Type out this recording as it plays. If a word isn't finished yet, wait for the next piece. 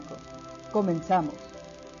Comenzamos.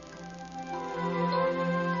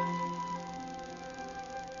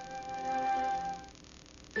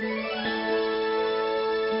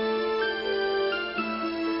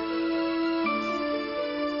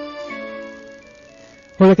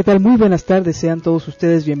 Hola, ¿qué tal? Muy buenas tardes, sean todos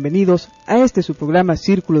ustedes bienvenidos a su programa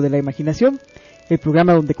Círculo de la Imaginación, el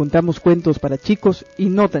programa donde contamos cuentos para chicos y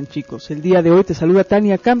no tan chicos. El día de hoy te saluda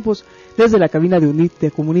Tania Campos desde la cabina de UNIT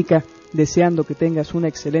Te Comunica, deseando que tengas una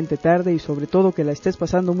excelente tarde y sobre todo que la estés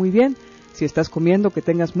pasando muy bien. Si estás comiendo, que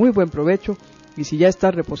tengas muy buen provecho, y si ya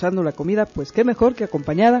estás reposando la comida, pues qué mejor que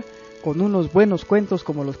acompañada con unos buenos cuentos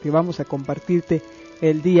como los que vamos a compartirte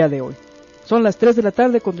el día de hoy. Son las 3 de la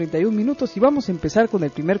tarde con 31 minutos y vamos a empezar con el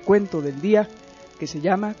primer cuento del día, que se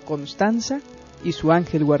llama Constanza y su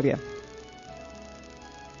ángel guardián.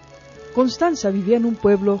 Constanza vivía en un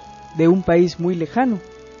pueblo de un país muy lejano,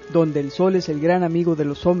 donde el sol es el gran amigo de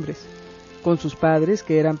los hombres, con sus padres,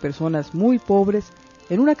 que eran personas muy pobres,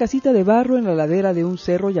 en una casita de barro en la ladera de un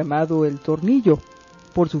cerro llamado El Tornillo,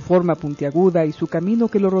 por su forma puntiaguda y su camino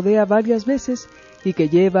que lo rodea varias veces y que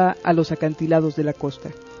lleva a los acantilados de la costa.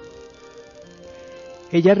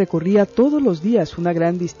 Ella recorría todos los días una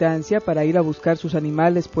gran distancia para ir a buscar sus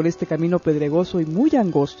animales por este camino pedregoso y muy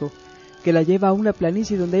angosto, que la lleva a una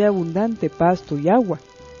planicie donde hay abundante pasto y agua.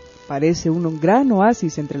 Parece un gran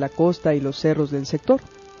oasis entre la costa y los cerros del sector.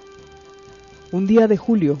 Un día de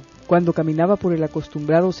julio, cuando caminaba por el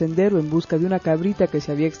acostumbrado sendero en busca de una cabrita que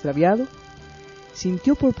se había extraviado,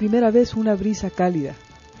 sintió por primera vez una brisa cálida,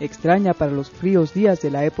 extraña para los fríos días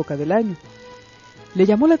de la época del año. Le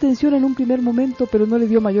llamó la atención en un primer momento, pero no le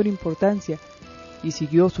dio mayor importancia, y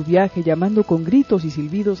siguió su viaje llamando con gritos y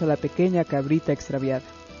silbidos a la pequeña cabrita extraviada.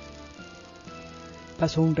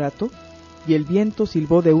 Pasó un rato, y el viento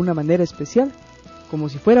silbó de una manera especial, como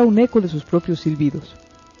si fuera un eco de sus propios silbidos.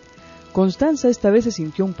 Constanza esta vez se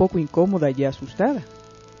sintió un poco incómoda y asustada.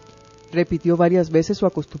 Repitió varias veces su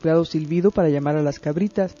acostumbrado silbido para llamar a las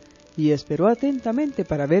cabritas, y esperó atentamente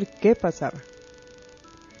para ver qué pasaba.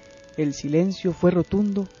 El silencio fue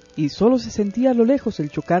rotundo y solo se sentía a lo lejos el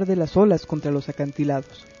chocar de las olas contra los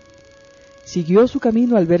acantilados. Siguió su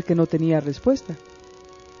camino al ver que no tenía respuesta.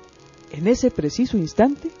 En ese preciso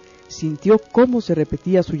instante sintió cómo se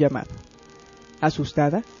repetía su llamado.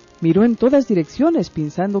 Asustada, miró en todas direcciones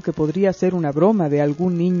pensando que podría ser una broma de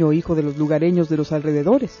algún niño hijo de los lugareños de los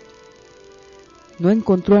alrededores. No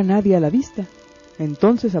encontró a nadie a la vista.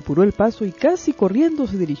 Entonces apuró el paso y casi corriendo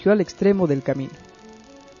se dirigió al extremo del camino.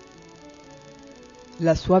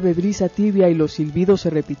 La suave brisa tibia y los silbidos se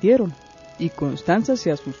repitieron, y Constanza se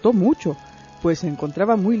asustó mucho, pues se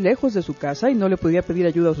encontraba muy lejos de su casa y no le podía pedir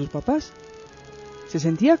ayuda a sus papás. Se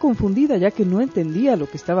sentía confundida ya que no entendía lo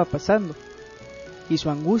que estaba pasando, y su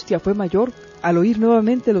angustia fue mayor al oír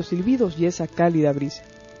nuevamente los silbidos y esa cálida brisa.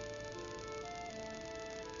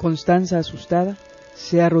 Constanza, asustada,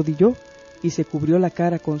 se arrodilló y se cubrió la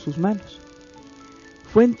cara con sus manos.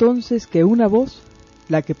 Fue entonces que una voz,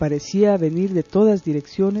 la que parecía venir de todas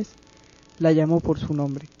direcciones, la llamó por su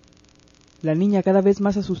nombre. La niña, cada vez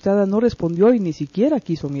más asustada, no respondió y ni siquiera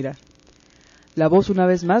quiso mirar. La voz una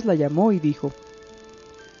vez más la llamó y dijo: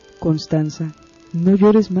 «Constanza, no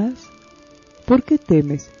llores más. ¿Por qué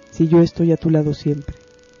temes si yo estoy a tu lado siempre?»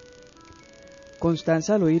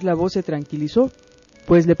 Constanza, al oír la voz, se tranquilizó,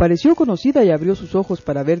 pues le pareció conocida y abrió sus ojos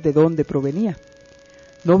para ver de dónde provenía.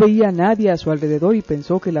 No veía a nadie a su alrededor y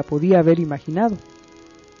pensó que la podía haber imaginado.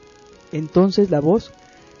 Entonces la voz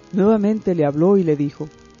nuevamente le habló y le dijo: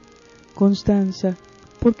 «Constanza,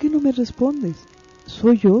 ¿por qué no me respondes?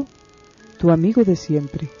 Soy yo, tu amigo de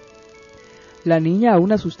siempre». La niña,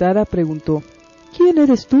 aún asustada, preguntó: «¿Quién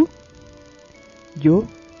eres tú?» «Yo,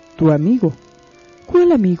 tu amigo».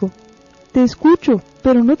 «¿Cuál amigo? Te escucho,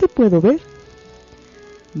 pero no te puedo ver».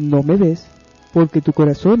 «No me ves, porque tu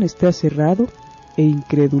corazón está cerrado e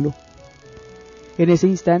incrédulo». En ese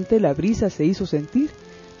instante la brisa se hizo sentir,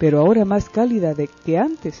 pero ahora más cálida que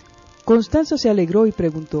antes. Constanza se alegró y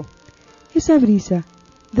preguntó: «¿Esa brisa,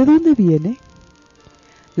 de dónde viene?»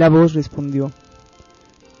 La voz respondió: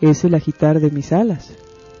 «Es el agitar de mis alas».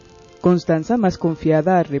 Constanza, más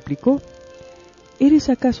confiada, replicó: «¿Eres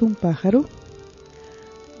acaso un pájaro?»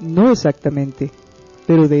 «No exactamente,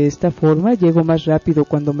 pero de esta forma llego más rápido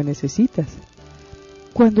cuando me necesitas».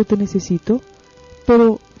 «¿Cuándo te necesito?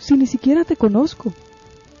 Pero si ni siquiera te conozco».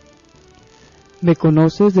 «Me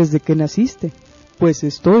conoces desde que naciste, pues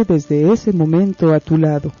estoy desde ese momento a tu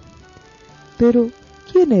lado». «Pero,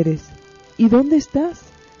 ¿quién eres? ¿Y dónde estás?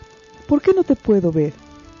 ¿Por qué no te puedo ver?»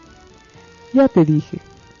 «Ya te dije,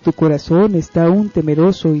 tu corazón está aún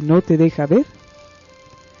temeroso y no te deja ver».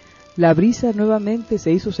 La brisa nuevamente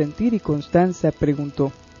se hizo sentir y Constanza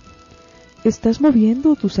preguntó: ¿Estás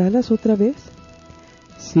moviendo tus alas otra vez?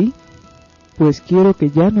 Sí, pues quiero que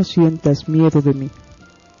ya no sientas miedo de mí.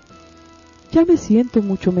 Ya me siento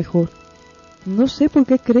mucho mejor. No sé por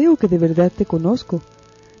qué creo que de verdad te conozco,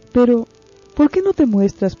 pero ¿por qué no te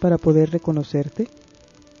muestras para poder reconocerte?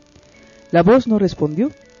 La voz no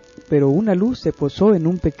respondió, pero una luz se posó en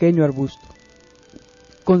un pequeño arbusto.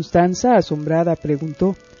 Constanza, asombrada,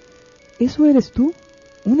 preguntó, ¿eso eres tú?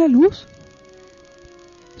 ¿Una luz?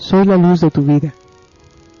 Soy la luz de tu vida.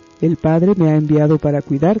 El Padre me ha enviado para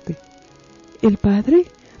cuidarte. ¿El Padre?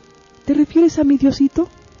 ¿Te refieres a mi Diosito?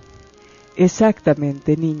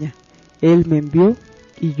 Exactamente, niña. Él me envió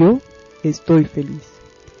y yo estoy feliz.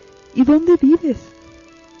 ¿Y dónde vives?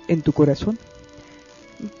 En tu corazón.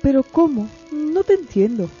 ¿Pero cómo? No te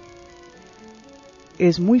entiendo.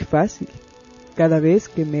 Es muy fácil. Cada vez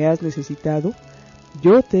que me has necesitado,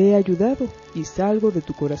 yo te he ayudado y salgo de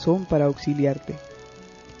tu corazón para auxiliarte.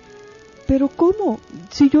 ¿Pero cómo?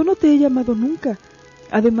 Si yo no te he llamado nunca.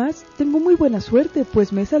 Además, tengo muy buena suerte,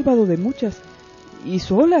 pues me he salvado de muchas. Y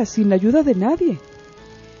sola, sin la ayuda de nadie.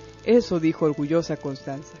 Eso dijo orgullosa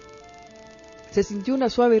Constanza. Se sintió una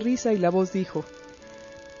suave risa y la voz dijo,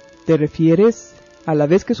 ¿te refieres a la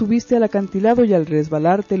vez que subiste al acantilado y al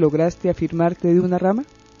resbalarte lograste afirmarte de una rama?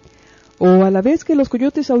 ¿O a la vez que los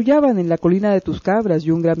coyotes aullaban en la colina de tus cabras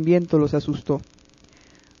y un gran viento los asustó?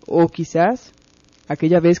 ¿O quizás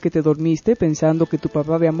aquella vez que te dormiste pensando que tu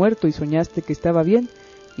papá había muerto y soñaste que estaba bien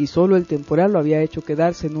y solo el temporal lo había hecho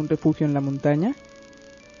quedarse en un refugio en la montaña?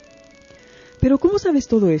 ¿Pero cómo sabes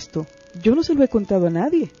todo esto? Yo no se lo he contado a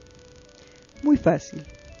nadie. Muy fácil.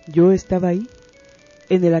 Yo estaba ahí.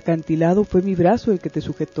 En el acantilado fue mi brazo el que te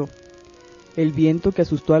sujetó. El viento que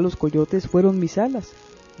asustó a los coyotes fueron mis alas,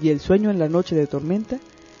 y el sueño en la noche de tormenta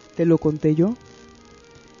te lo conté yo.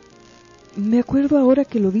 Me acuerdo ahora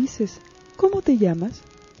que lo dices. ¿Cómo te llamas?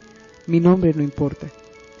 Mi nombre no importa.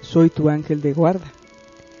 Soy tu ángel de guarda.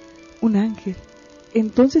 ¿Un ángel?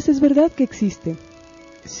 Entonces es verdad que existe.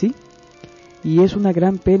 Sí. Y es una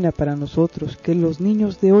gran pena para nosotros que los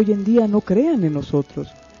niños de hoy en día no crean en nosotros,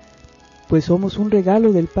 pues somos un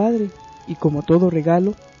regalo del Padre, y como todo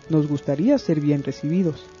regalo, nos gustaría ser bien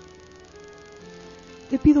recibidos.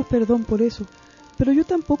 Te pido perdón por eso, pero yo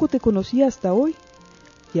tampoco te conocía hasta hoy,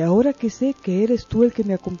 y ahora que sé que eres tú el que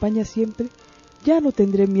me acompaña siempre, ya no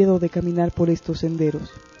tendré miedo de caminar por estos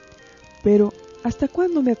senderos. Pero, ¿hasta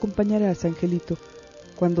cuándo me acompañarás, Angelito?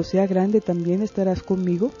 ¿Cuando sea grande también estarás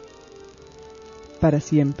conmigo? Para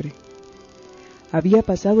siempre. Había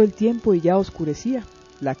pasado el tiempo y ya oscurecía.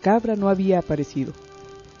 La cabra no había aparecido.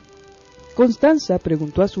 Constanza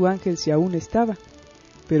preguntó a su ángel si aún estaba,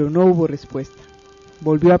 pero no hubo respuesta.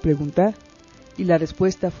 Volvió a preguntar, y la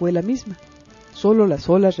respuesta fue la misma, solo las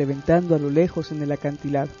olas reventando a lo lejos en el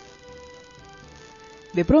acantilado.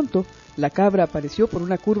 De pronto, la cabra apareció por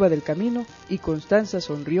una curva del camino, y Constanza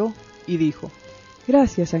sonrió y dijo,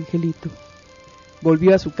 «Gracias, Angelito».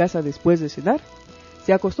 Volvió a su casa después de cenar.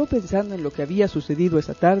 Se acostó pensando en lo que había sucedido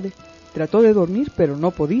esa tarde, trató de dormir pero no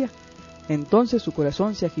podía. Entonces su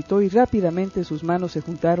corazón se agitó y rápidamente sus manos se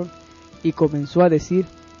juntaron y comenzó a decir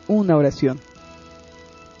una oración.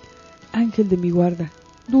 Ángel de mi guarda,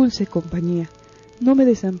 dulce compañía, no me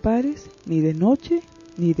desampares ni de noche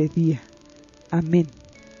ni de día. Amén.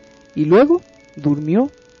 Y luego durmió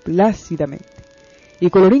plácidamente. Y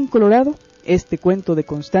colorín colorado, este cuento de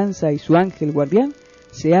Constanza y su ángel guardián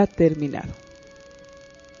se ha terminado.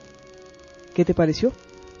 ¿Qué te pareció?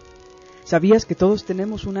 ¿Sabías que todos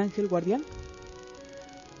tenemos un ángel guardián?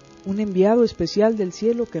 Un enviado especial del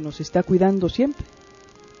cielo que nos está cuidando siempre.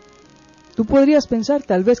 Tú podrías pensar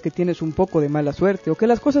tal vez que tienes un poco de mala suerte o que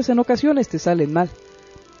las cosas en ocasiones te salen mal,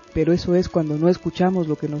 pero eso es cuando no escuchamos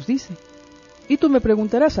lo que nos dice. Y tú me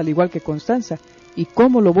preguntarás, al igual que Constanza, ¿y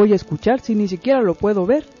cómo lo voy a escuchar si ni siquiera lo puedo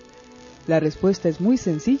ver? La respuesta es muy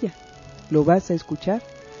sencilla, lo vas a escuchar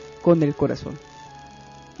con el corazón.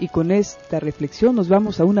 Y con esta reflexión nos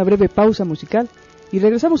vamos a una breve pausa musical y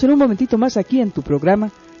regresamos en un momentito más aquí en tu programa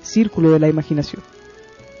Círculo de la Imaginación.